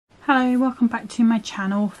Hello, welcome back to my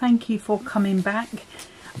channel. Thank you for coming back.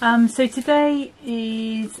 So today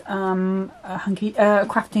is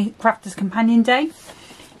Crafter's Companion Day.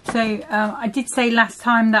 So I did say last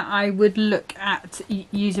time that I would look at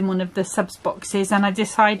using one of the subs boxes, and I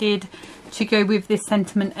decided to go with this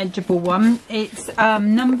Sentiment Edgeable one. It's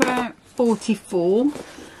number 44.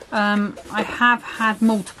 I have had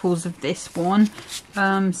multiples of this one,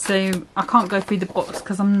 so I can't go through the box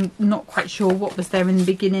because I'm not quite sure what was there in the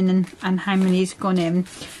beginning and how many's gone in.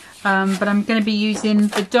 But I'm going to be using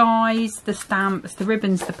the dies, the stamps, the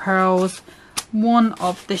ribbons, the pearls, one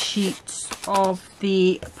of the sheets of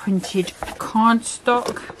the printed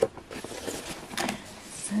cardstock.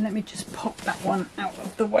 So let me just pop that one out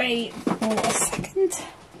of the way for a second.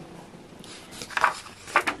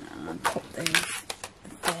 And pop those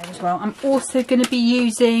there as well. I'm also going to be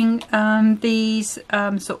using these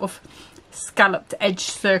sort of scalloped edge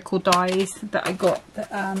circle dies that I got.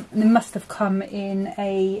 They must have come in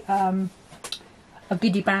a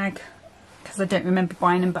goodie bag because I don't remember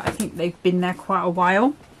buying them, but I think they've been there quite a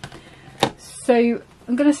while. So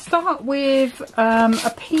I'm going to start with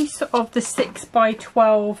a piece of the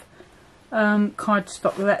 6x12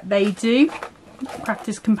 cardstock that they do,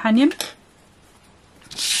 Crafter's Companion,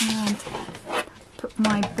 and put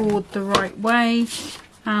my board the right way,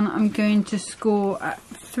 and I'm going to score at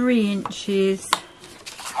 3 inches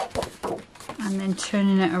and then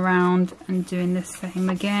turning it around and doing the same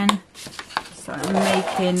again. So I'm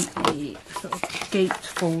making a sort of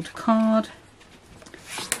gatefold card.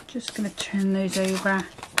 Just going to turn those over,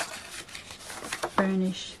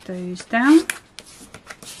 burnish those down.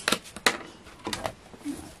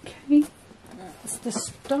 Okay, that's the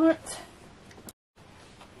start.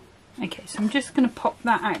 Okay, so I'm just going to pop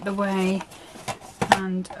that out the way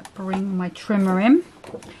and bring my trimmer in.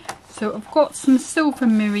 So I've got some silver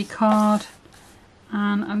mirror card,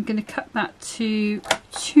 and I'm going to cut that to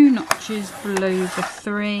 2 notches below the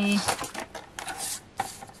 3,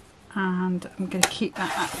 and I'm going to keep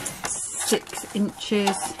that at 6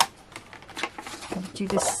 inches. I'm going to do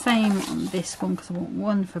the same on this one because I want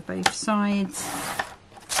one for both sides.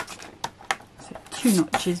 So 2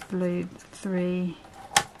 notches below the 3.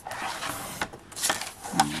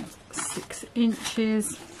 6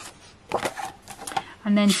 inches,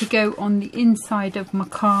 and then to go on the inside of my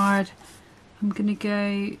card I'm going to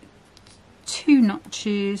go 2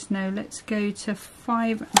 notches. No, let's go to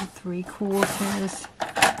 5 3/4. So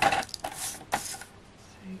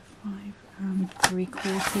 5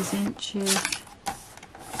 3/4 inches.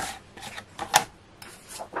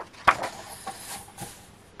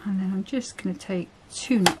 And then I'm just going to take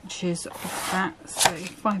 2 notches off that, so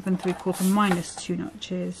 5 3/4 minus 2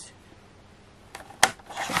 notches,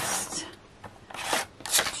 just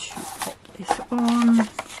to pop this on.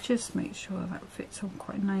 Just make sure that fits on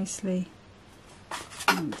quite nicely,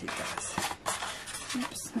 and it does.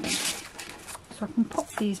 Oops. So I can pop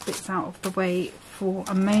these bits out of the way for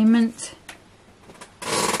a moment.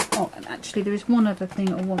 Oh, and actually there is one other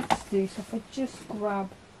thing I want to do, so if I just grab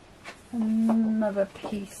another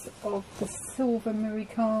piece of the silver mirror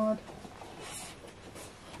card,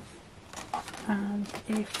 and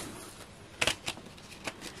if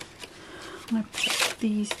I put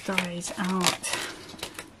these dies out,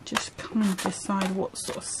 just kind of decide what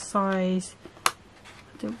sort of size. I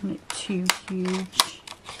don't want it too huge.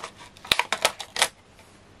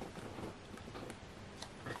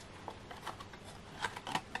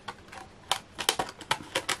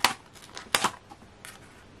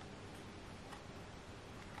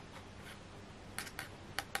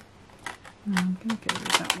 I'm going to go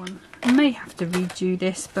with that one. I may have to redo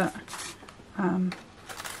this, but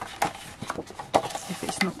if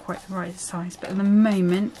it's not quite the right size. But at the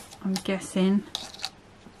moment, I'm guessing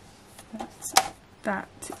that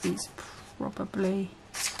is probably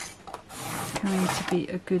going to be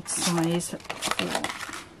a good size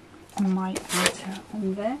for my outer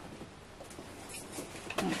on there.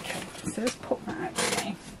 Okay, so let's pop that out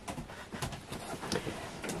today.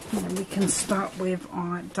 And then we can start with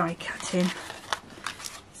our die cutting.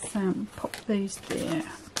 So pop those there,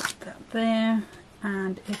 put that there,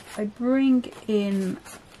 and if I bring in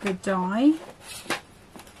the die,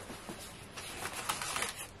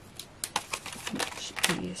 which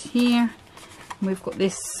is here, and we've got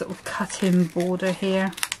this sort of cut-in border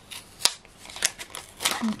here.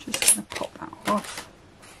 I'm just going to pop that off.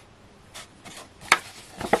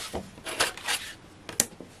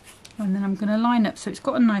 And then I'm going to line up, so it's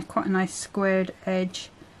got a nice, quite a nice squared edge.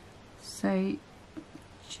 So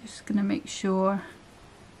just going to make sure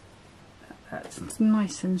that that's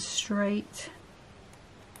nice and straight.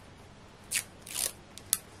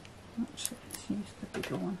 Actually, let's use the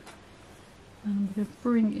bigger one. And I'm going to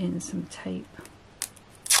bring in some tape.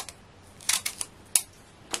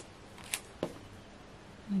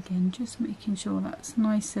 And again, just making sure that's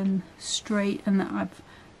nice and straight and that I've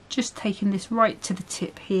just taken this right to the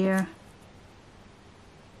tip here.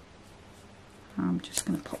 I'm just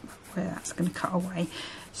going to pop where that's going to cut away.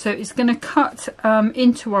 So it's going to cut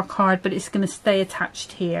into our card, but it's going to stay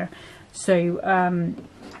attached here. So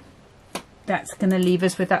that's going to leave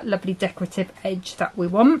us with that lovely decorative edge that we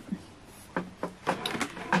want.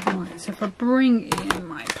 Right, so if I bring in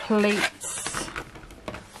my plates,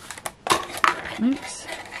 oops,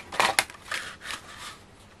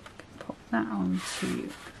 pop that onto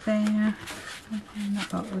there, and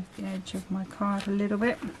that up with the edge of my card a little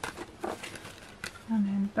bit, and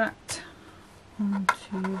then that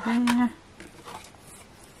onto there,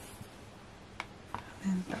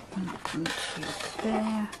 and that one onto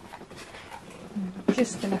there. And I'm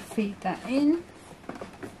just going to feed that in.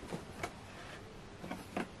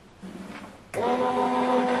 It's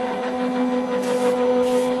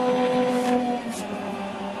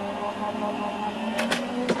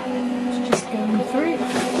just going through.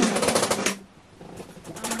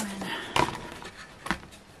 And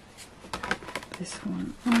this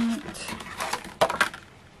one out.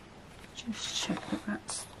 Just check that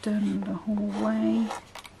that's done the whole way.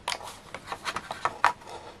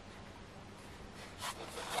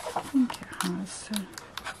 I think it has, so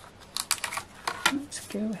let's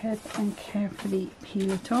go ahead and carefully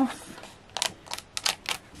peel it off.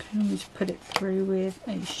 Can always put it through with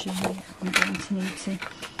a shimmy if I'm going to need to.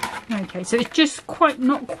 Okay, so it's just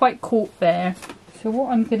not quite caught there. So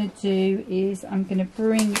what I'm going to do is I'm going to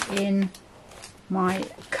bring in my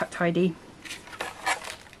cut tidy.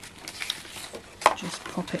 Just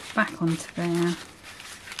pop it back onto there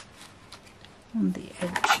on the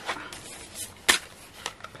edge.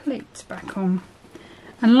 Plates back on,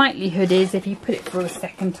 and likelihood is if you put it through a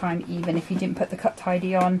second time, even if you didn't put the cut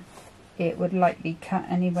tidy on, it would likely cut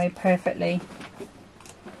anyway perfectly,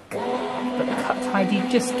 but the cut tidy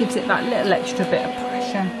just gives it that little extra bit of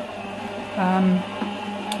pressure.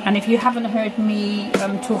 And if you haven't heard me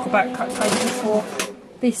talk about cut tidy before,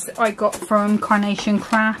 this I got from Carnation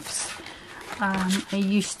Crafts. I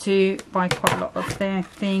used to buy quite a lot of their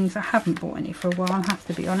things. I haven't bought any for a while, I have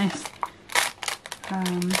to be honest.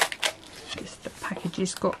 Just the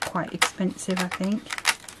packages got quite expensive, I think.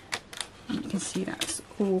 And you can see that's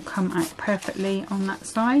all come out perfectly on that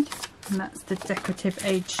side, and that's the decorative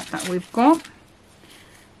edge that we've got.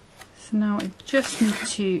 So now I just need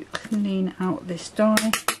to clean out this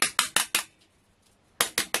die,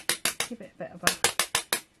 give it a bit of a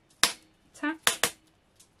tap,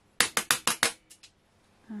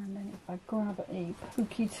 and then if I grab a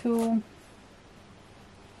pokey tool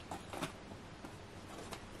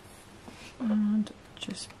and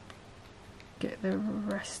just get the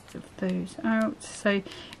rest of those out. So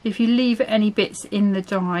if you leave any bits in the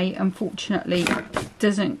die, unfortunately it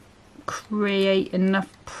doesn't create enough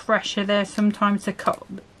pressure there sometimes to cut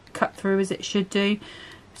through as it should do.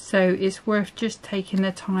 So it's worth just taking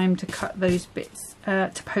the time to cut those bits,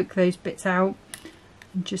 to poke those bits out,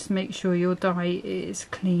 and just make sure your die is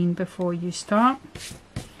clean before you start.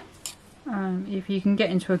 If you can get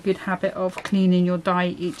into a good habit of cleaning your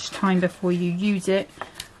die each time before you use it,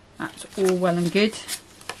 that's all well and good.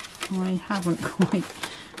 I haven't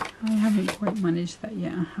quite managed that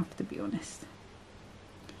yet, I have to be honest.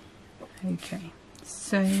 Okay,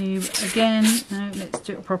 so again, now let's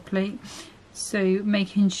do it properly. So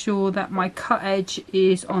making sure that my cut edge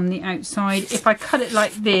is on the outside. If I cut it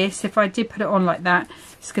like this, if I did put it on like that,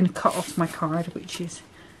 it's going to cut off my card, which is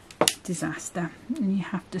disaster, and you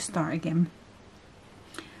have to start again.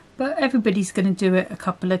 But everybody's going to do it a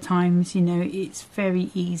couple of times, you know, it's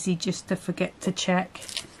very easy just to forget to check.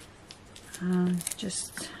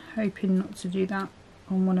 Just hoping not to do that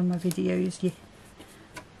on one of my videos, yeah,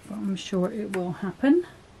 but I'm sure it will happen.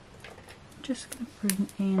 Just going to bring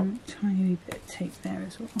in a tiny bit of tape there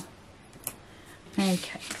as well.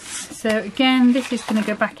 Okay, so again, this is going to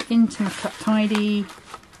go back into my cut tidy,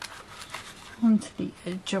 onto the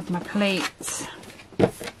edge of my plate,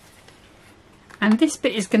 and this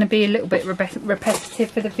bit is going to be a little bit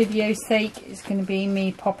repetitive for the video's sake. It's going to be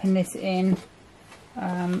me popping this in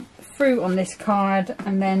through on this card,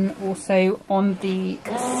 and then also on the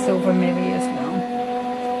silver mirror as well.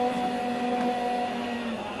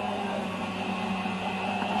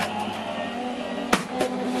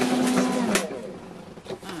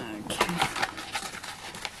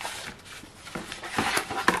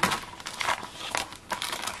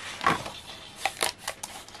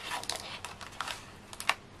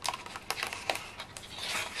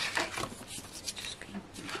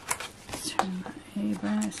 Okay,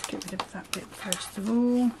 let's get rid of that bit first of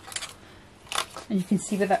all. And you can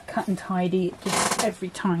see with that cut and tidy, it just every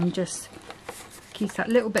time just keeps that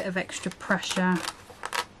little bit of extra pressure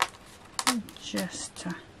just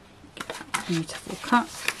to get that beautiful cut.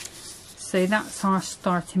 So that's our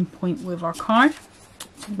starting point with our card.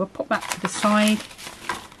 So we'll pop that to the side.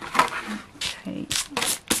 Okay,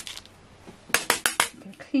 I'm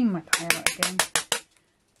going to clean my pile out again.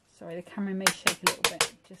 Sorry, the camera may shake a little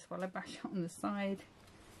bit just while I bash it on the side.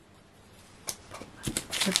 Put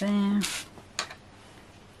that to there.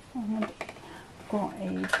 And I've got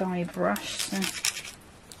a dye brush, so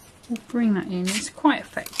we'll bring that in. It's quite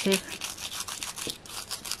effective.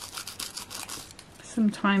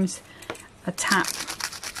 Sometimes a tap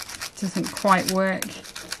doesn't quite work.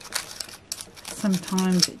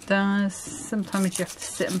 Sometimes it does. Sometimes you have to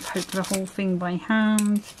sit and poke the whole thing by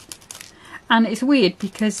hand. And it's weird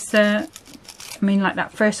because, I mean, like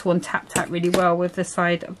that first one tapped out really well with the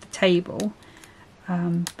side of the table.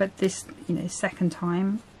 But this, you know, second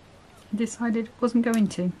time, I decided it wasn't going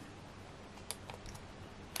to.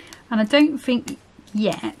 And I don't think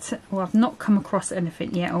yet, or I've not come across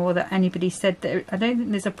anything yet, or that anybody said that, I don't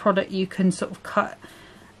think there's a product you can sort of cut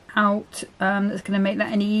out that's going to make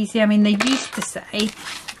that any easier. I mean, they used to say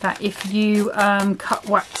that if you cut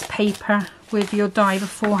wax paper with your dye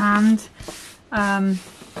beforehand,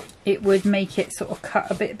 it would make it sort of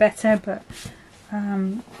cut a bit better, but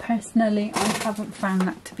personally I haven't found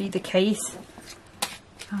that to be the case.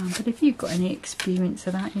 But if you've got any experience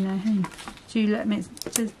of that, you know, hey, do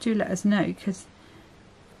let us know, because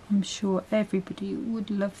I'm sure everybody would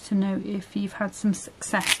love to know if you've had some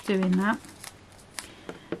success doing that.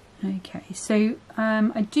 Okay, so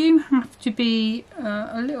I do have to be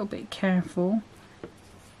a little bit careful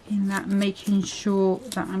in that, making sure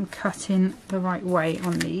that I'm cutting the right way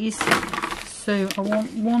on these. So I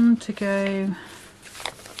want one to go,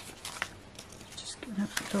 just going to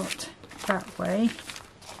have the dot that way.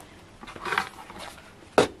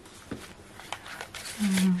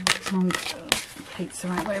 Plate's the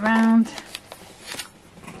right way around.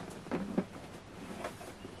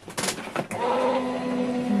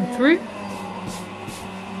 And through.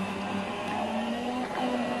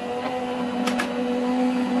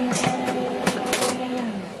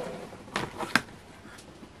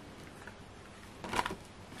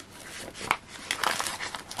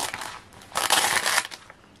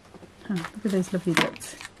 Oh, look at those lovely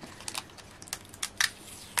dots.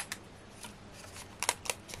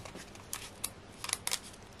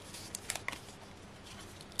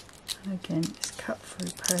 Again, it's cut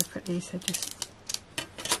through perfectly, so just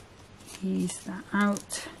ease that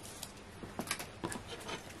out.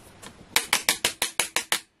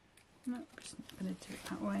 Nope, just not going to do it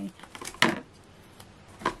that way.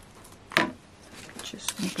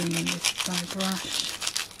 Just going to bring in this dye brush.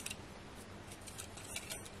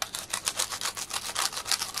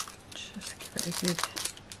 Just give it a good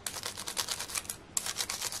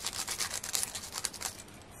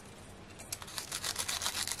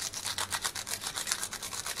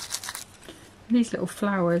These little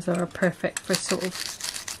flowers are perfect for sort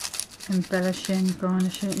of embellishing,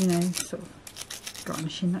 garnishing, you know, sort of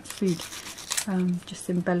garnishing, that's food, just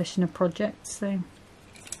embellishing a project, so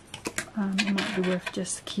it might be worth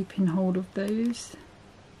just keeping hold of those.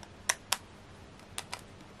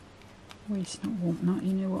 Waste not, want not,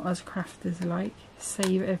 you know what us crafters are like,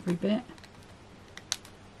 save every bit.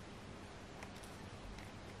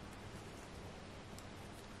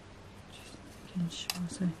 Just making sure,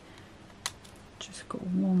 so just got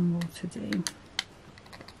one more to do.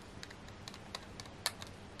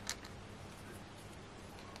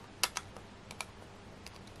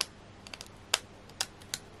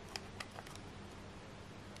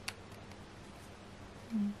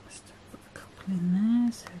 Just put a couple in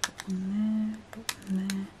there, so got one there, got one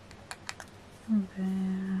there, and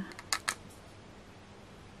there.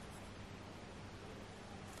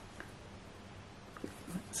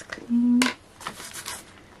 That's clean.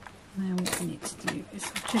 Now what we need to do is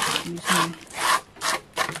I'll just use my,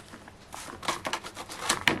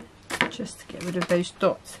 just to get rid of those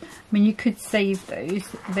dots. I mean, you could save those,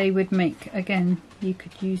 they would make, again, you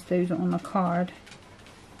could use those on a card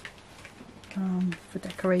for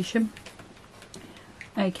decoration.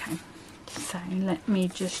 Okay, so let me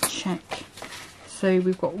just check. So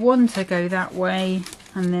we've got one to go that way,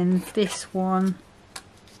 and then this one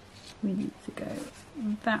we need to go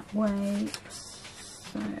that way.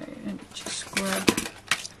 So let me just grab,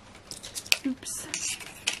 oops,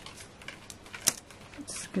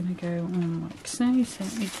 it's going to go on like so, so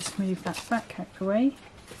let me just move that back out the way.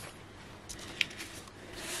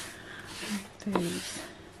 Those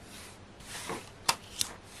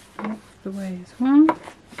the way as well.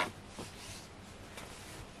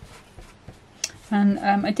 And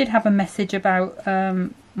I did have a message about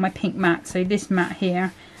my pink mat, so this mat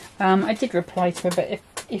here, I did reply to her, but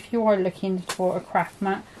if you are looking for a craft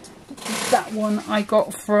mat, that one I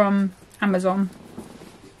got from Amazon.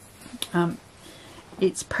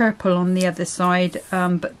 It's purple on the other side,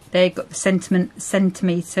 but they got the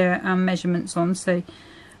centimetre measurements on, so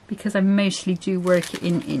because I mostly do work it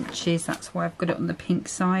in inches, that's why I've got it on the pink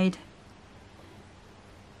side.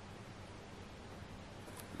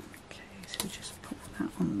 Okay, so just put that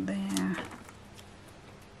on there,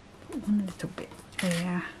 put one little bit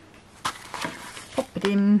there, pop it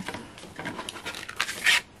in,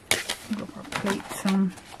 got our plates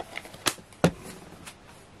on.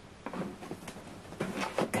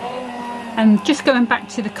 And just going back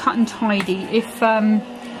to the cut and tidy, if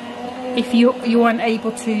you aren't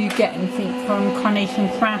able to get anything from Carnation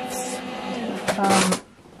Crafts,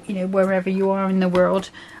 you know, wherever you are in the world,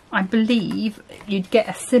 I believe you'd get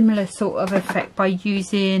a similar sort of effect by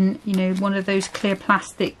using, you know, one of those clear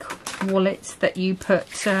plastic wallets that you put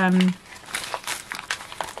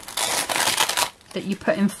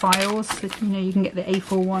in files. So, you know, you can get the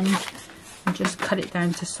A4 ones and just cut it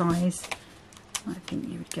down to size. I think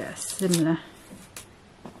you would get a similar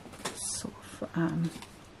sort of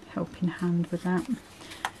helping hand with that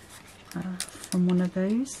from one of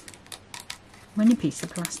those. Any piece of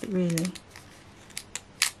plastic, really.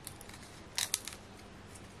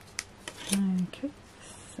 Okay,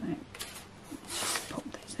 so just pop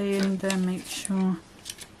those in there, make sure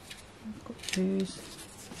I've got those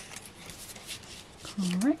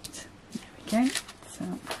correct. There we go. So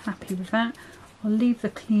I'm happy with that. I'll leave the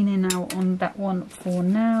cleaning out on that one for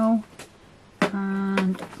now.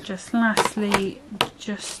 And just lastly,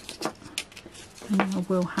 I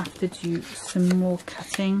will have to do some more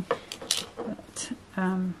cutting, but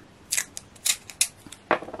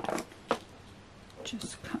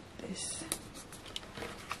just cut this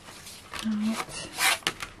out,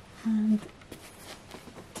 and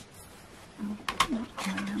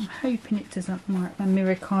I'm hoping it doesn't mark my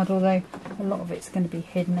mirror card, although a lot of it's going to be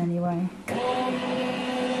hidden anyway.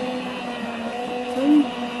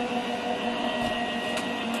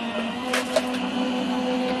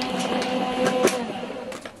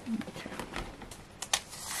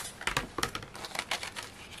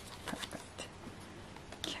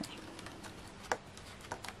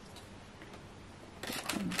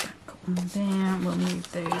 There, we'll move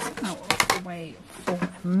those out of the way for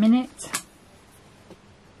a minute.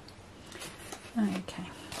 Okay,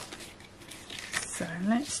 so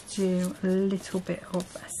let's do a little bit of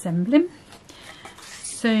assembling.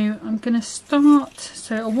 So I'm going to start,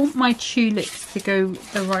 so I want my tulips to go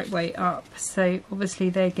the right way up, so obviously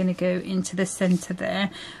they're going to go into the centre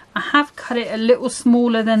there. I have cut it a little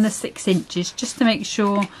smaller than the 6 inches just to make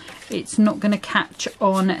sure it's not going to catch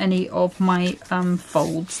on any of my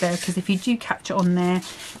folds there, because if you do catch it on there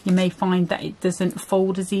you may find that it doesn't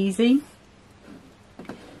fold as easy.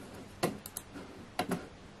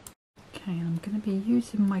 Okay, I'm going to be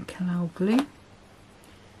using my Collal glue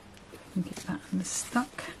and get that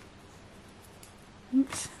stuck.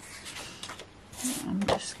 Oops. I'm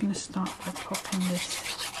just going to start by popping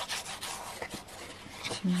this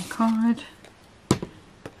to my card,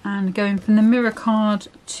 and going from the mirror card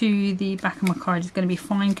to the back of my card is going to be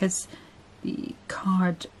fine, because the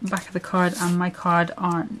back of the card and my card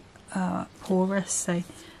aren't porous, so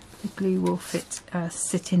the glue will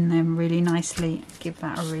sit in them really nicely, give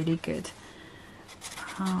that a really good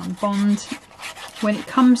bond. When it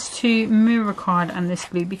comes to mirror card and this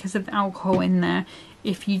glue, because of the alcohol in there,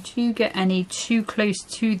 if you do get any too close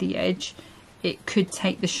to the edge, it could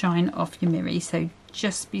take the shine off your mirror, so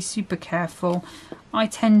just be super careful. I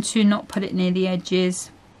tend to not put it near the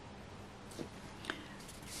edges,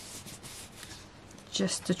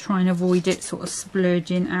 just to try and avoid it sort of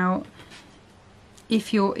splurging out.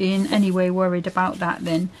 If you're in any way worried about that,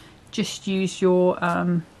 then just use your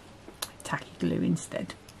tacky glue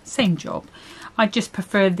instead. Same job. I just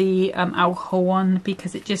prefer the alcohol one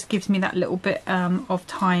because it just gives me that little bit of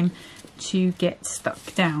time to get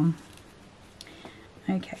stuck down.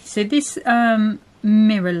 Okay, so this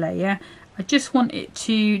mirror layer, I just want it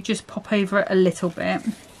to just pop over it a little bit.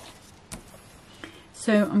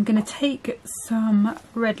 So I'm going to take some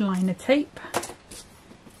red liner tape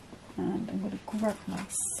and I'm going to grab my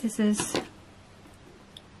scissors.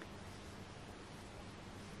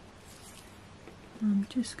 I'm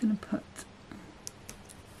just going to put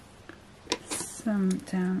some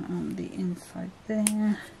down on the inside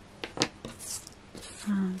there,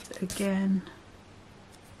 and again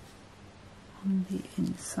on the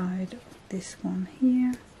inside of this one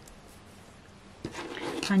here.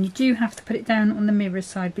 and you do have to put it down on the mirror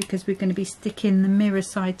side because we're going to be sticking the mirror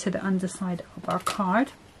side to the underside of our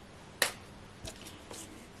card.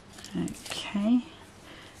 Okay,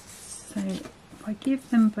 so if I give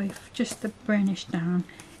them both just a burnish down,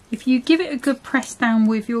 if you give it a good press down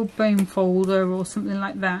with your bone folder or something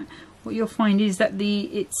like that, what you'll find is that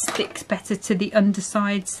it sticks better to the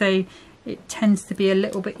underside, so it tends to be a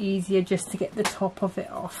little bit easier just to get the top of it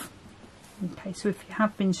off. Okay, so if you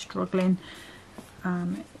have been struggling,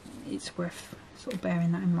 it's worth sort of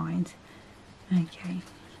bearing that in mind. Okay,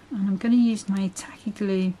 and I'm going to use my tacky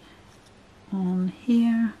glue on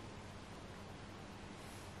here.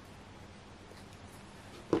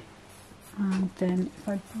 And then if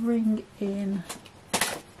I bring in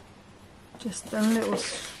just a little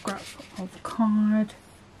scrap of card,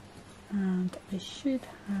 and I should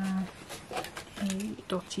have a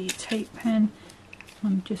dotty tape pen,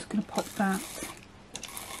 I'm just going to pop that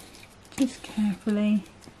just carefully.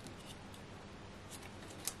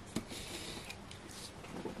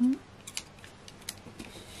 Oh,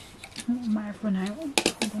 I might have run out.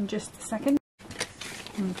 Hold on just a second.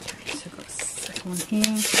 Okay, so I've got a second one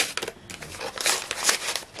here.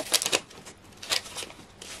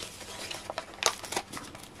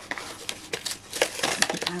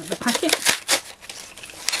 Out of the packet.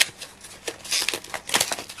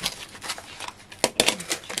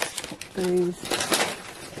 Just put those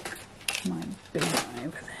my bin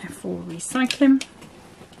over there for recycling.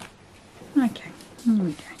 Okay, here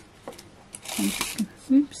we go. I'm just gonna,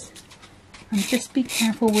 oops, and just be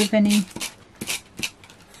careful with any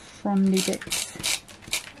frondly bits.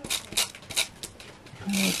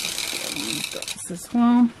 Dots as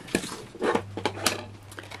well.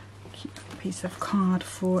 Piece of card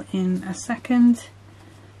for in a second,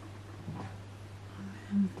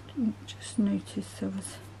 and just notice there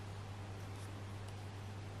was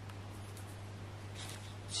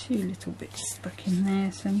 2 little bits stuck in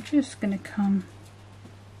there, so I'm just going to come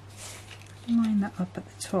line that up at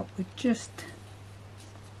the top with just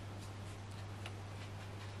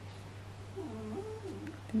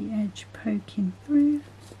the edge poking through.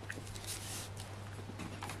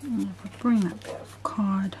 And if I bring that bit of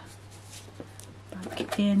card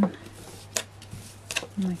back in, and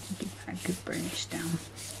I can give that a good burnish down,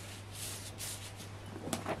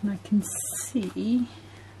 and I can see,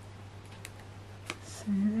 so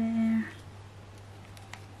there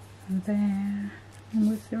and there, and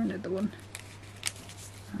was there another one?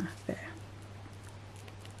 There,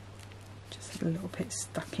 just a little bit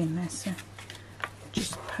stuck in there, so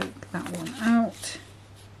just poke that one out.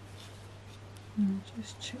 And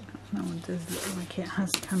just check that one does look like it has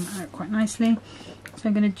come out quite nicely. So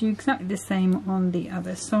I'm going to do exactly the same on the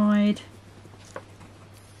other side.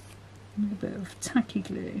 A little bit of tacky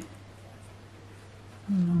glue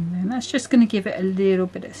along there. And that's just going to give it a little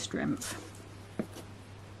bit of strength.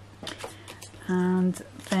 And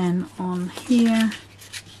then on here,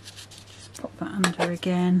 just pop that under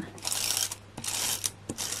again.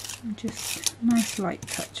 And just a nice light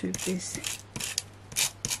touch with this.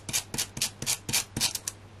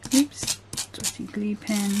 Oops, dotty glue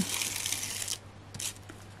pen,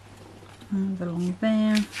 and along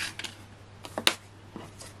there,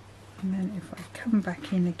 and then if I come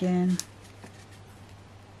back in again,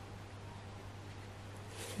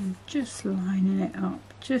 I'm just lining it up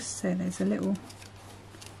just so there's a little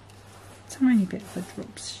tiny bit of a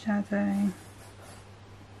drop shadow.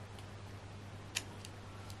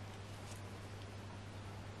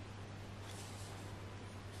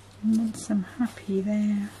 And once I'm happy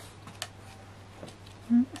there,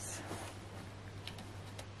 oops,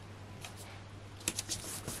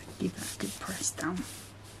 give that a good press down.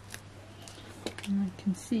 And I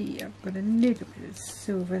can see I've got a little bit of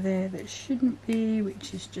silver there that shouldn't be,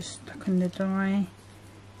 which is just stuck on the die.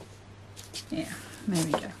 Yeah, there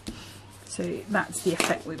we go. So that's the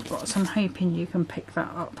effect we've got. So I'm hoping you can pick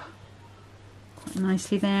that up quite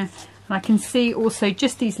nicely there. And I can see also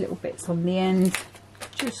just these little bits on the end.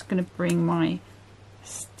 Just going to bring my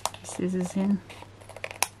sticky scissors in,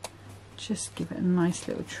 just give it a nice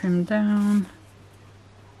little trim down.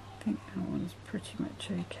 I think that one's pretty much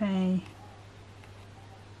okay.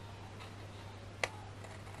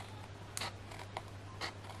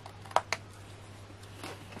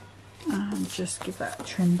 And just give that a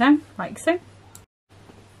trim down like so.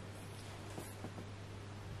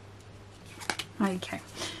 Okay.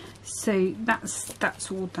 So that's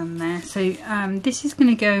all done there. So this is going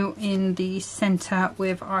to go in the centre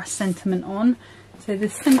with our sentiment on. So the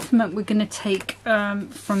sentiment we're going to take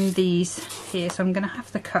from these here. So I'm going to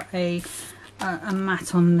have to cut a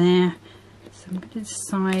mat on there. So I'm going to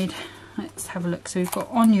decide. Let's have a look. So we've got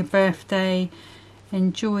on your birthday,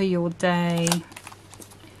 enjoy your day,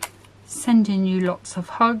 sending you lots of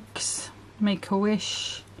hugs, make a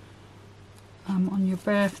wish on your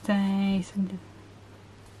birthday.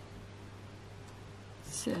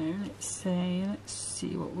 So let's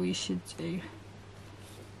see what we should do.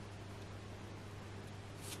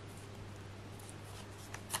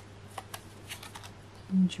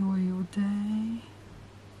 Enjoy your day,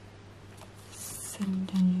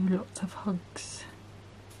 sending you lots of hugs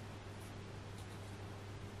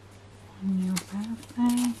on your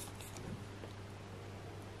birthday.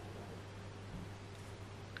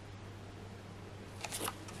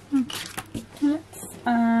 Okay,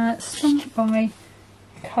 let's start by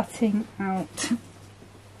cutting out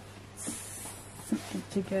something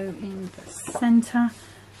to go in the centre.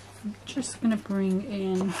 I'm just going to bring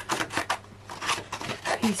in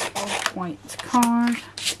a piece of white card.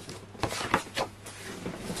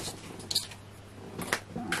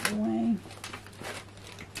 That away.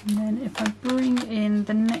 And then if I bring in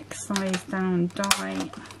the next size down die,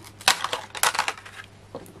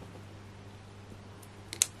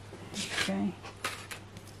 okay,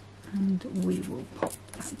 and we will pop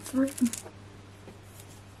that through.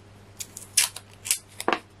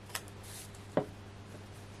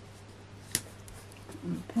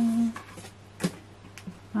 Okay.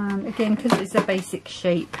 And again, because it's a basic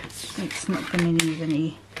shape, it's not going to need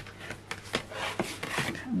any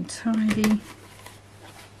untidy.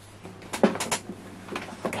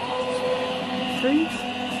 Through.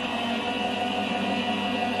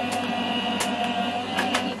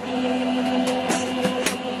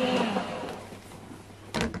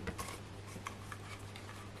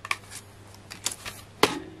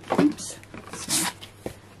 Oops. So,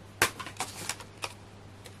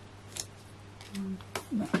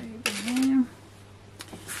 that over there.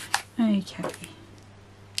 Okay.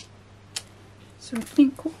 So I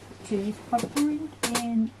think what I'll do is if I bring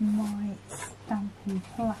in my stamping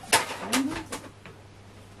plastic.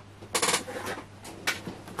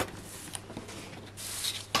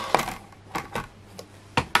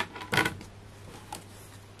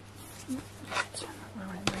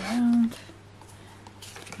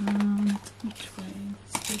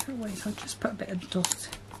 So I'll just put a bit of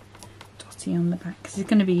dotty on the back because it's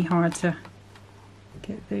going to be hard to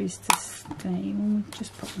get those to stay. We'll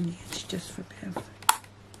just put on the edge just for a bit of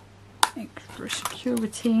extra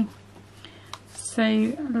security. So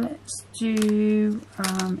let's do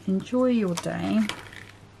enjoy your day,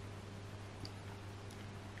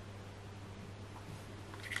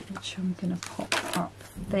 which I'm going to pop up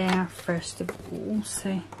there first of all.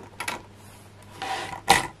 So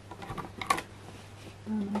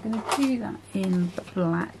I'm going to do that in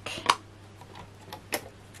black.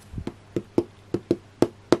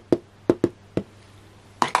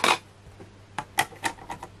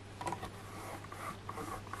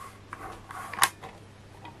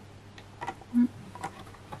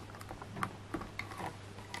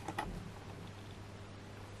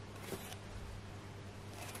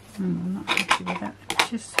 I'm not happy with that.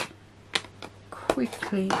 Just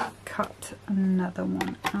quickly cut another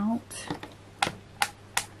one out.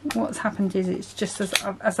 What's happened is it's just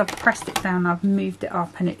as I've pressed it down, I've moved it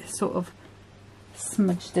up and it's sort of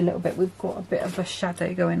smudged a little bit. We've got a bit of a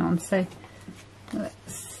shadow going on. So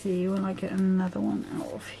let's see, will I get another one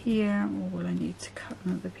out of here, or will I need to cut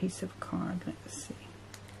another piece of card? Let's see.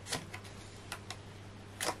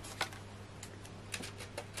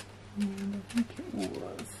 And I think it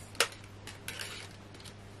was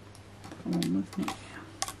wasn't it?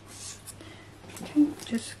 Okay,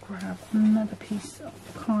 just grab another piece of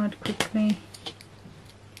card quickly.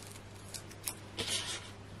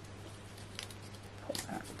 Pop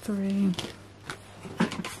that through.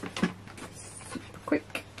 Super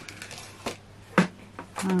quick.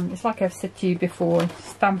 It's like I've said to you before,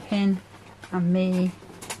 stamping and me,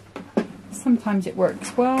 sometimes it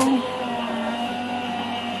works well,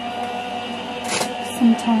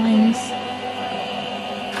 sometimes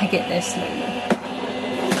I get there slowly.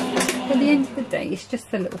 At the end of the day, it's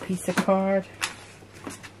just a little piece of card.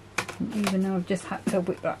 And even though I've just had to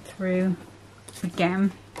whip that through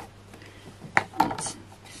again, it's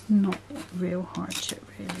not a real hardship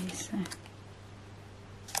really. So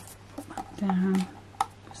put that down,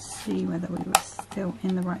 see whether we were still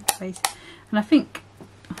in the right place. And I think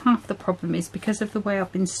half the problem is because of the way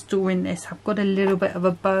I've been storing this, I've got a little bit of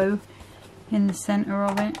a bow in the centre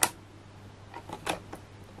of it.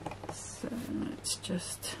 So let's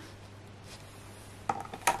just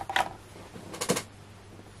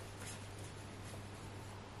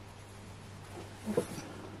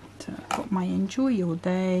put my enjoy your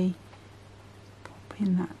day, pop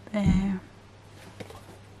in that there.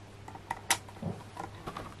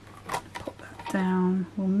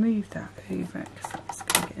 we'll move that over because it's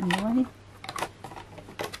going to get in the way.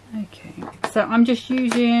 Okay, so I'm just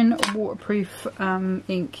using waterproof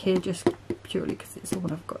ink here, just purely because it's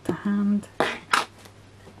all I've got to hand.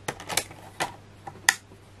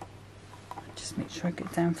 Just make sure I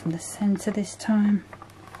get down from the centre this time.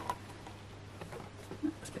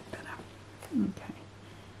 That's a bit better. Okay,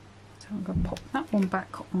 so I'm going to pop that one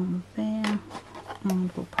back on there,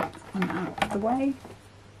 and we'll pop that one out of the way.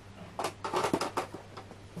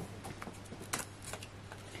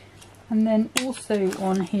 And then also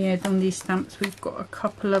on here, on these stamps, we've got a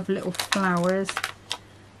couple of little flowers.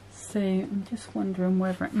 So I'm just wondering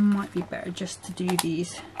whether it might be better just to do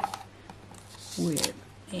these with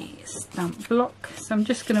a stamp block. So I'm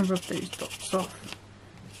just going to rub those dots off.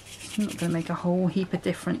 It's not going to make a whole heap of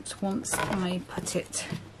difference once I put it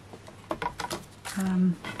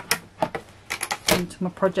into my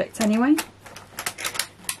project anyway.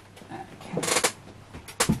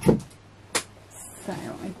 So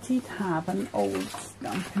I did have an old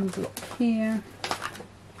stamping block here.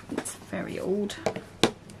 It's very old.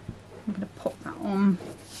 I'm going to pop that on.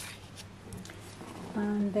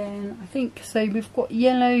 And then I think, so we've got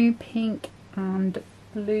yellow, pink and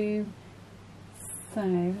blue. So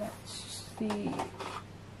let's see.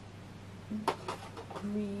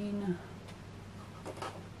 Green.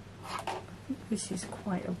 I think this is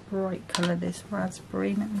quite a bright colour, this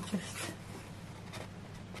raspberry. Let me just...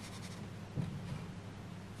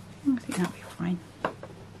 I think that'll be fine.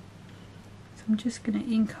 So I'm just going to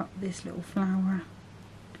ink up this little flower.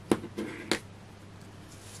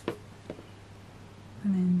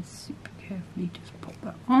 And then super carefully just pop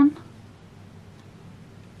that on.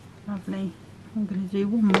 Lovely. I'm going to do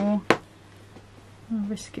one more. I'll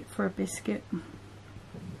risk it for a biscuit.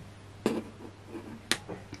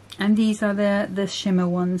 And these are the shimmer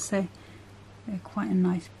ones, so they're quite a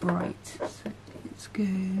nice bright. So let's go.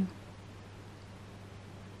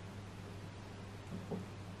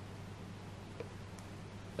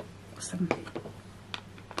 Awesome.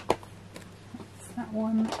 That's that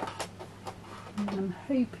one. And I'm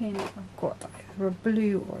hoping I've got either a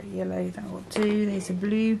blue or a yellow. That will do. There's a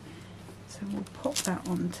blue. So we'll pop that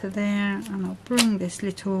onto there, and I'll bring this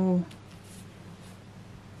little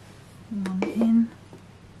one in.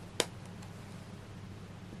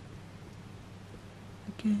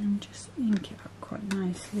 Again, just ink it up quite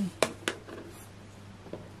nicely.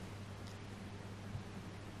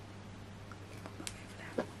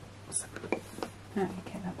 Awesome.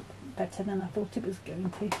 Okay, that's better than I thought it was going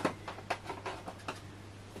to.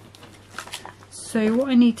 So what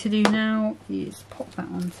I need to do now is pop that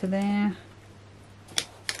onto there.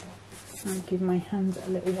 I'll give my hands a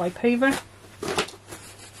little wipe over.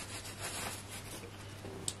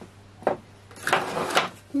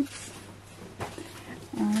 Oops.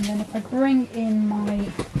 And then if I bring in my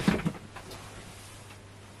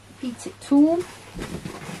Beat It tool,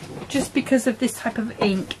 just because of this type of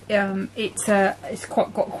ink, it's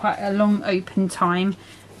got quite a long open time,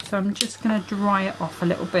 so I'm just going to dry it off a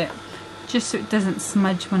little bit, just so it doesn't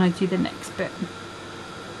smudge when I do the next bit.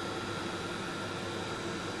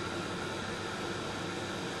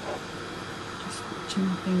 Just watching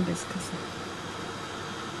my fingers because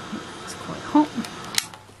it's quite hot.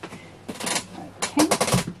 Okay.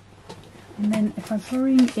 And then if I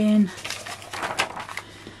bring in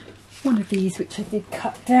one of these, which I did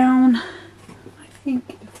cut down, I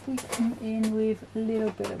think if we come in with a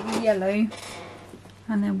little bit of yellow,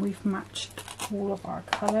 and then we've matched all of our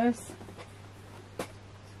colours.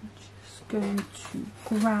 Going to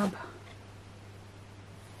grab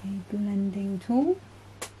a blending tool,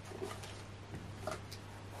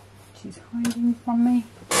 which is hiding from me.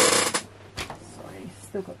 Sorry,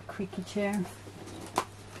 still got the creaky chair.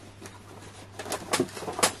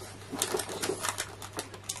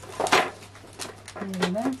 There we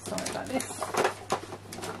go. Sorry about this.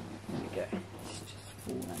 There we go. It's just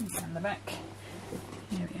falling down the back.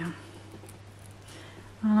 There we are.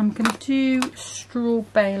 I'm going to do straw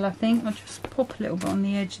bale, I think. I'll just pop a little bit on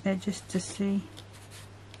the edge there just to see.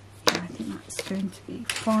 Yeah, I think that's going to be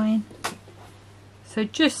fine. So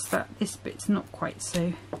just that this bit's not quite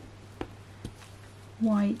so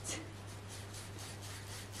white.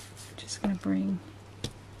 Just going to bring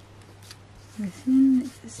this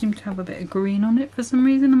in. It seems to have a bit of green on it for some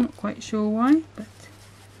reason. I'm not quite sure why, but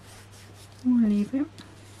we'll leave it.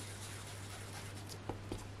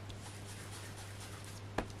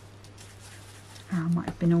 Oh, might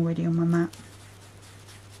have been already on my mat.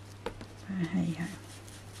 So hey ho.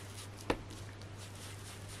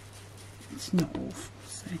 It's not awful,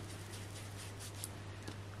 so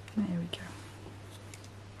there we go.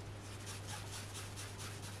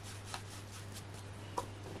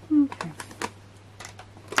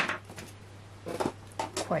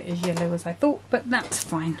 as yellow as I thought, but that's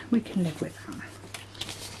fine. We can live with that.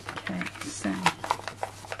 Okay, so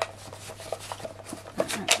put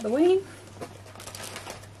that out of the way.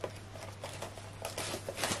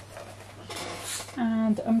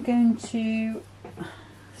 And I'm going to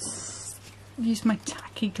use my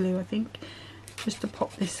tacky glue, I think, just to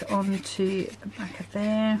pop this onto the back of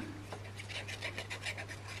there.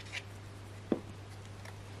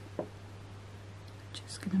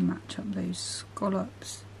 Just going to match up those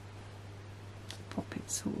scallops, pop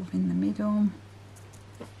it sort of in the middle,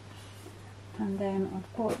 and then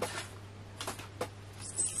I've got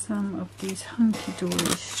some of these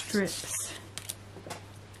hunky-dory strips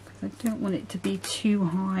because I don't want it to be too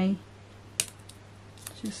high.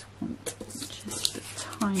 Just want just the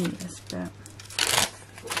tiniest bit.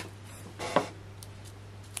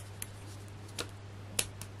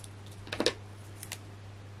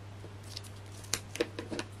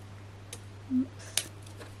 Oops.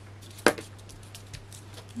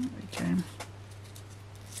 There we go.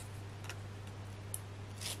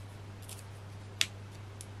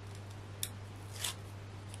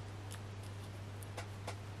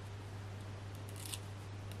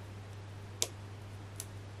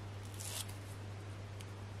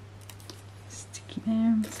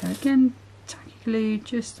 There. So again, tacky glue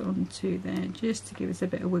just onto there, just to give us a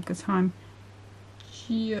bit of wiggle time,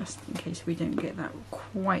 just in case we don't get that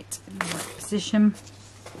quite in the right position.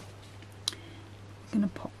 I'm going to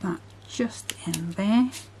pop that just in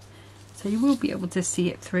there, so you will be able to see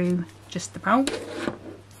it through just about.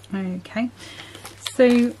 Okay,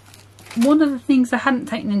 so one of the things I hadn't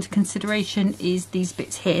taken into consideration is these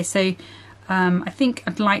bits here. So I think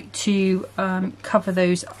I'd like to cover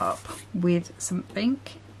those up with something.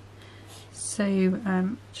 So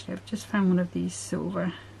actually I've just found one of these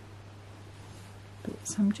silver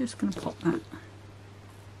bits. I'm just going to pop that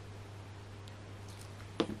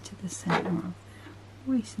into the centre of there.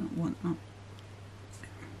 Always not want that.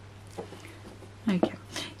 Okay,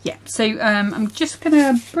 yeah, so I'm just going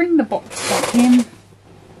to bring the box back in,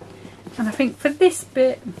 and I think for this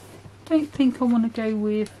bit, I don't think I want to go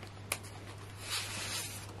with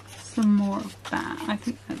some more of that. I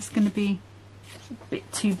think that's going to be a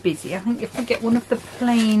bit too busy. I think if I get one of the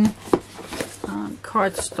plain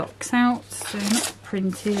cardstocks out, so not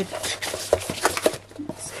printed,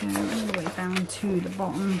 let's go all the way down to the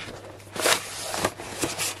bottom.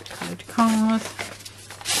 Coloured card.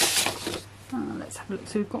 Let's have a look.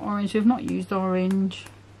 So we've got orange. We've not used orange.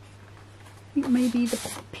 I think maybe the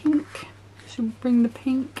pink. Should we bring the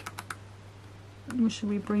pink? Or should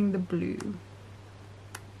we bring the blue?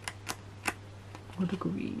 Or the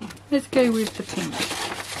green? Let's go with the pink.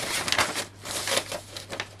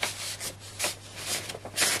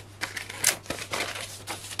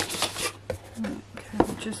 Okay,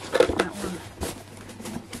 I'll just put that one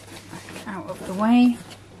back out of the way.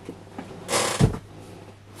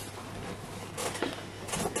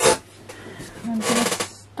 I'm going to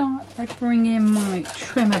start by bringing my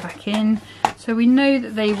trimmer back in. So we know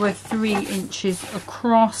that they were 3 inches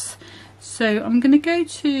across. So I'm going to go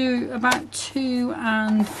to about 2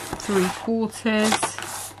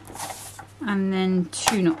 3/4, and then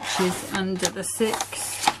 2 notches under the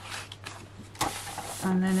 6,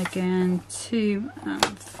 and then again 2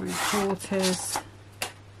 3/4,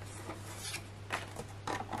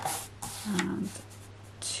 and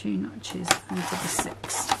 2 notches under the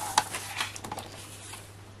 6.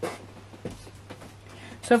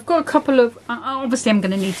 So I've got a couple of, obviously I'm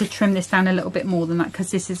going to need to trim this down a little bit more than that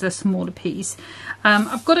because this is a smaller piece.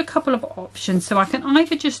 I've got a couple of options, so I can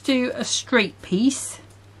either just do a straight piece,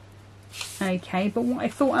 okay, but what I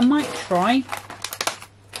thought I might try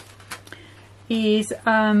is,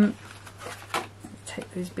 take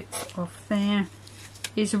those bits off there,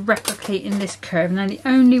 is replicating this curve. Now the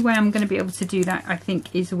only way I'm going to be able to do that, I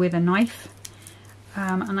think, is with a knife.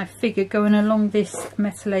 And I figure going along this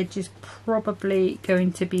metal edge is probably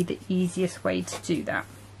going to be the easiest way to do that.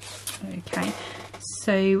 Okay,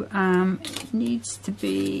 so it needs to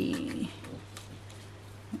be,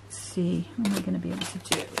 let's see, am I going to be able to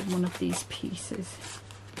do it with one of these pieces?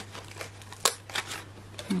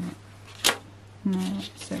 No,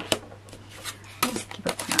 so let's give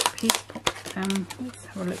up that piece, pop it down. Let's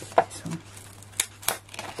have a look at this one.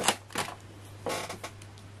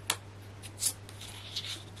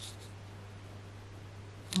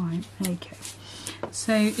 Right, okay,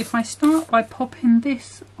 so if I start by popping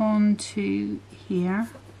this onto here,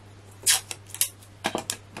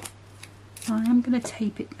 I am going to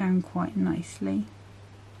tape it down quite nicely.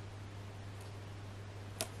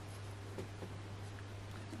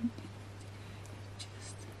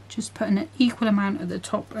 Just putting an equal amount at the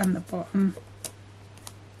top and the bottom.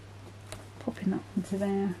 into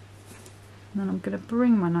there. And then I'm going to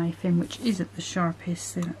bring my knife in, which isn't the sharpest,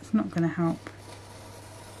 so that's not going to help.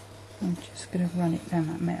 I'm just going to run it down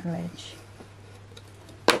that metal edge.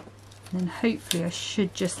 And then hopefully I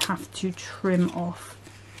should just have to trim off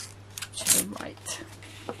to the right.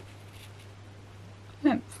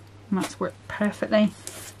 Yep, and that's worked perfectly.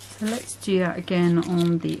 So let's do that again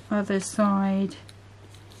on the other side.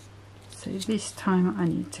 So this time I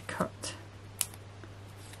need to cut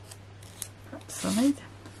that side.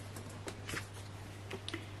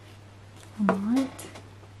 Alright.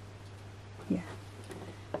 Yeah.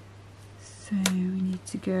 So we need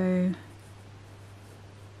to go.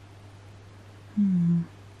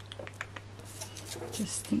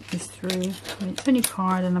 Just think this through. It's only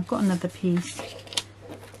card and I've got another piece.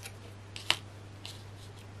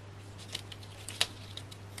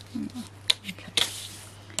 Okay.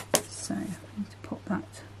 So I need to pop that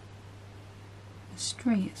as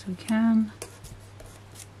straight as we can.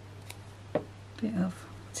 Bit of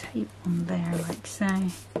tape on there like so.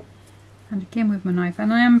 And again with my knife,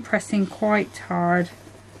 and I am pressing quite hard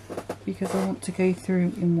because I want to go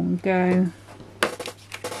through in one go.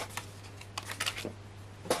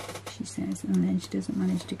 She says, and then she doesn't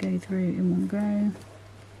manage to go through in one go.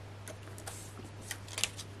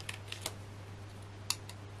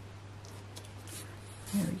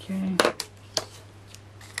 There we go.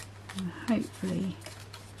 And hopefully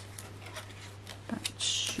that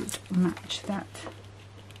should match that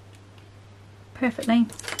perfectly.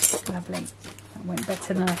 Lovely. That went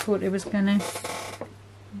better than I thought it was gonna.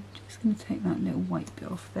 I'm just gonna take that little white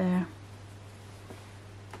bit off there.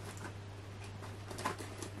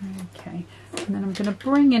 Okay, and then I'm going to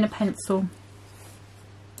bring in a pencil,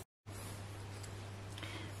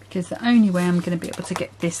 because the only way I'm going to be able to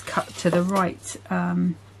get this cut to the right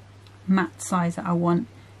matte size that I want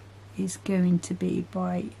is going to be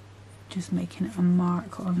by just making a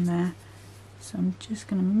mark on there. So I'm just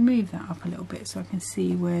going to move that up a little bit so I can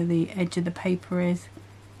see where the edge of the paper is.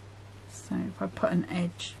 So if I put an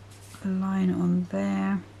edge line on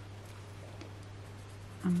there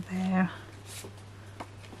and there,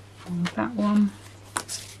 on that one,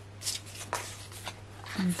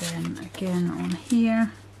 and then again on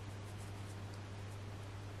here,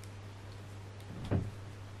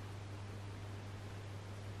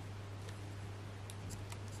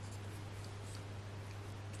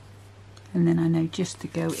 and then I know just to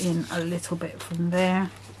go in a little bit from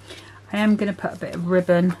there. I am going to put a bit of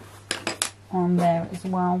ribbon on there as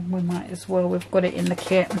well. We might as well, we've got it in the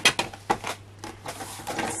kit.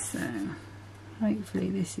 Hopefully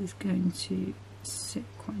this is going to sit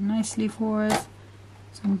quite nicely for us.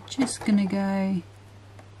 So I'm just going to go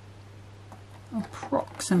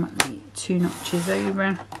approximately 2 notches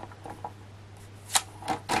over.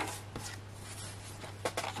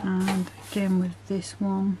 And again with this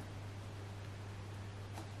one.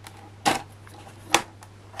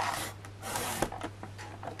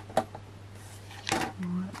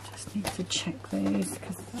 Alright, just need to check those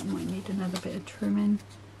because that might need another bit of trimming.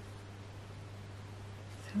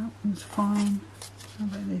 That one's fine. How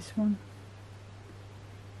about this one?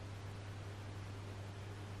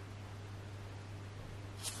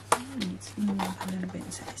 I need to move up a little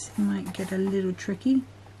bit, so this might get a little tricky.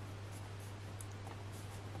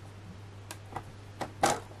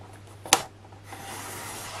 That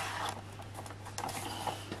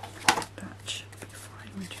should be fine.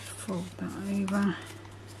 We'll just fold that over.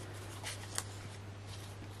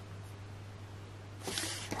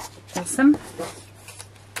 Awesome.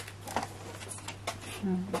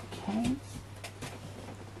 Okay,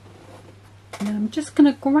 and then I'm just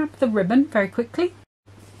going to grab the ribbon very quickly.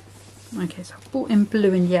 Okay, so I've brought in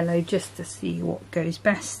blue and yellow just to see what goes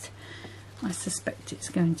best. I suspect it's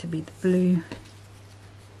going to be the blue,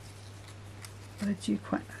 but I do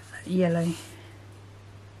quite like that yellow.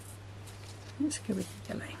 Let's go with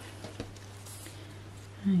the yellow.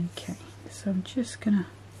 Okay, so I'm just going to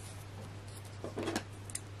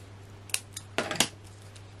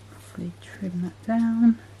trim that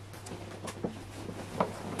down.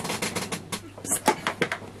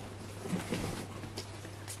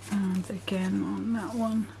 And again on that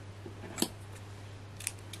one.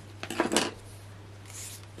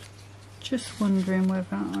 Just wondering whether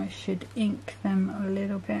I should ink them a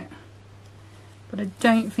little bit. But I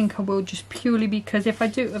don't think I will, just purely because if I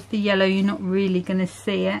do it with the yellow you're not really going to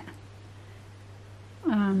see it.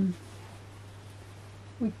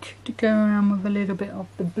 We could go around with a little bit of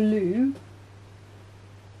the blue.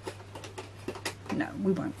 No,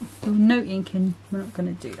 we won't. No inking. We're not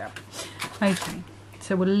going to do that. Okay,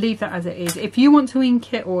 so we'll leave that as it is. If you want to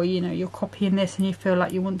ink it, or you know you're copying this and you feel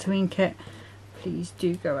like you want to ink it, please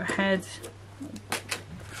do go ahead.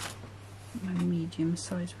 medium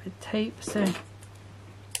size red tape, so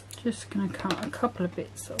just going to cut a couple of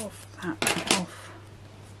bits of that off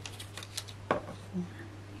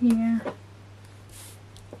here.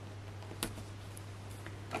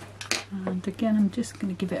 And again, I'm just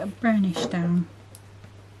going to give it a burnish down.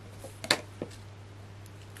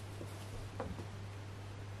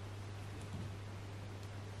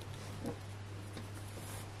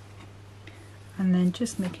 And then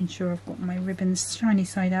just making sure I've got my ribbons shiny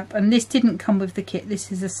side up. And this didn't come with the kit,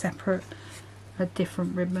 this is a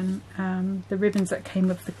different ribbon. The ribbons that came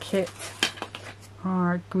with the kit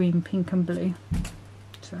are green, pink and blue.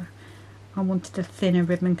 So I wanted a thinner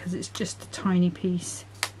ribbon because it's just a tiny piece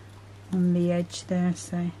on the edge there,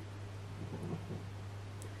 so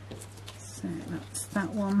that's that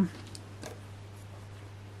one.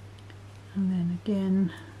 And then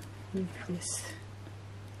again with this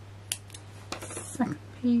second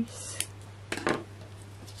piece,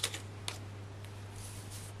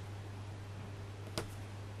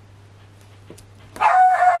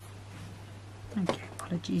 okay,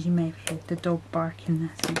 apologies, you may have heard the dog barking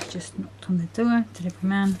there, so he's just knocked on the door, delivery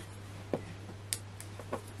man.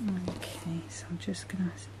 Okay, so I'm just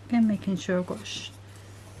gonna, again, making sure I've got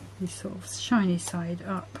this sort of shiny side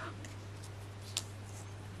up.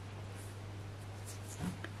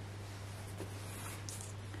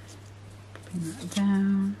 Putting that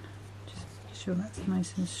down, just make sure that's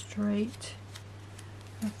nice and straight.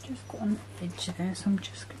 I've just got an edge there, so I'm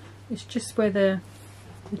just gonna, it's just where the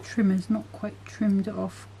trimmer's not quite trimmed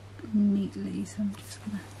off neatly, so I'm just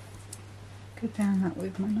gonna go down that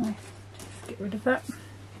with my knife, just get rid of that.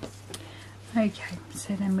 Okay,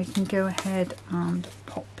 so then we can go ahead and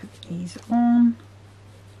pop these on.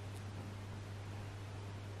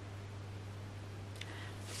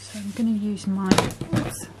 So I'm going to use my,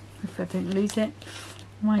 oops, if I don't lose it,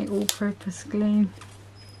 my all-purpose glue.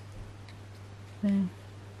 There,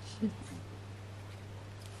 should.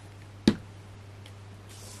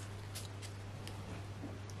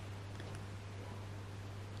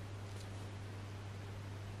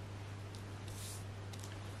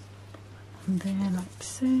 And there, like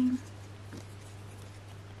so, and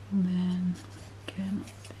then again on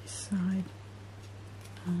this side,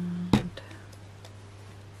 and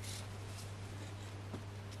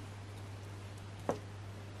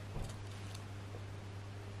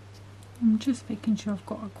I'm just making sure I've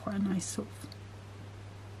got quite a nice sort of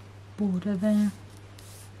border there.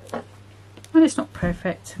 Well, it's not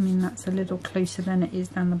perfect, I mean that's a little closer than it is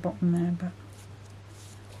down the bottom there, but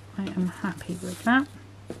I am happy with that.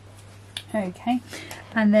 Okay,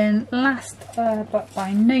 and then last but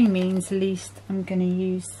by no means least, I'm going to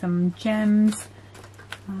use some gems,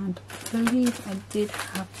 and I believe I did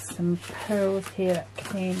have some pearls here that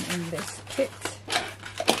came in this kit.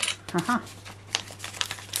 Haha,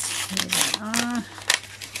 here they are.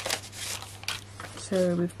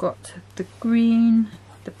 So we've got the green,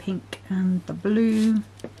 the pink and the blue.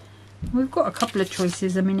 We've got a couple of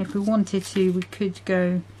choices. I mean, if we wanted to, we could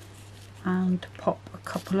go and pop a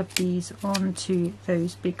couple of these onto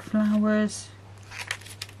those big flowers,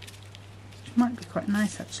 which might be quite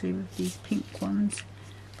nice actually with these pink ones,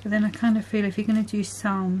 but then I kind of feel if you're going to do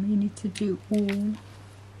some, you need to do all, and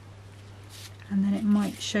then it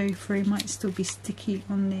might show through, might still be sticky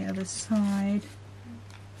on the other side,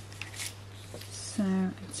 so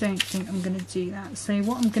I don't think I'm going to do that. So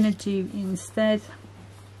what I'm going to do instead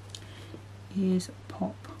is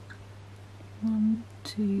pop 1,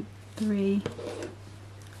 2, 3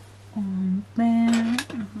 on there.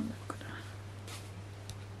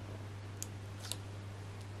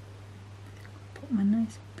 Put my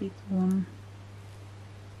nice big one,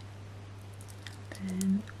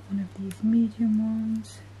 then one of these medium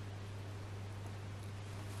ones.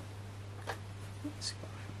 Let's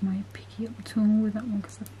grab my picky up tool with that one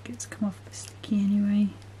because I think it's come off the sticky anyway.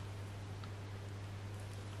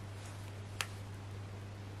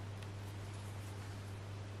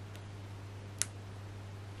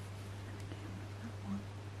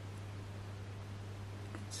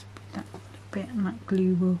 Bit, and that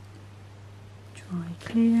glue will dry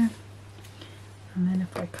clear, and then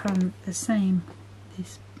if I come the same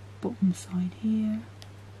this bottom side here,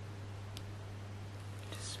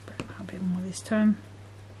 just spread out a bit more this time.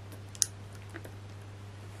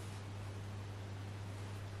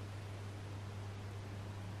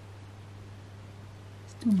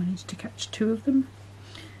 Still managed to catch 2 of them.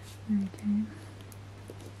 Okay.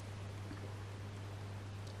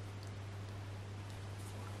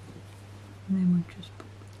 And then we'll just put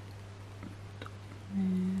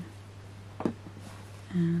there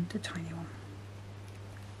and the tiny one.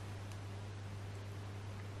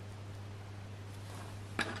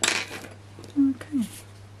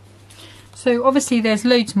 So obviously there's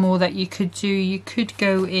loads more that you could do. You could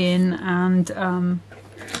go in and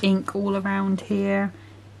ink all around here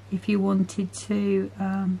if you wanted to.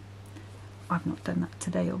 I've not done that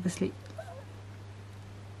today, obviously.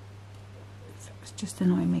 So it's just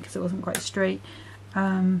annoying me because it wasn't quite straight.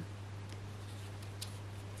 You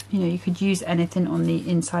know, you could use anything on the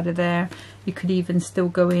inside of there. You could even still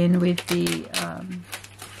go in with the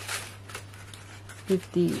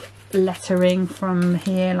lettering from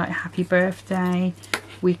here, like happy birthday.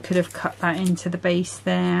 We could have cut that into the base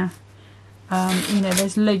there. You know,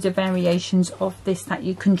 there's loads of variations of this that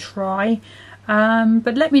you can try.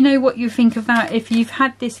 But let me know what you think of that. If you've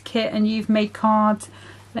had this kit and you've made cards,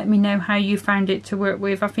 let me know how you found it to work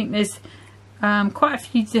with. I think there's quite a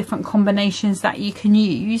few different combinations that you can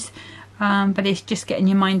use, but it's just getting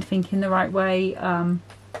your mind thinking the right way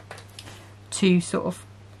to sort of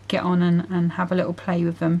get on and have a little play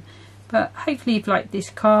with them. But hopefully you've liked this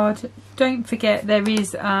card. Don't forget there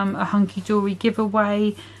is a hunky dory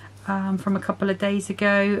giveaway from a couple of days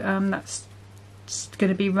ago. That's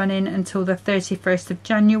going to be running until the 31st of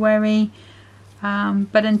January.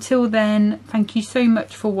 But until then, thank you so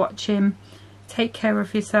much for watching. Take care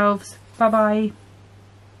of yourselves. Bye bye.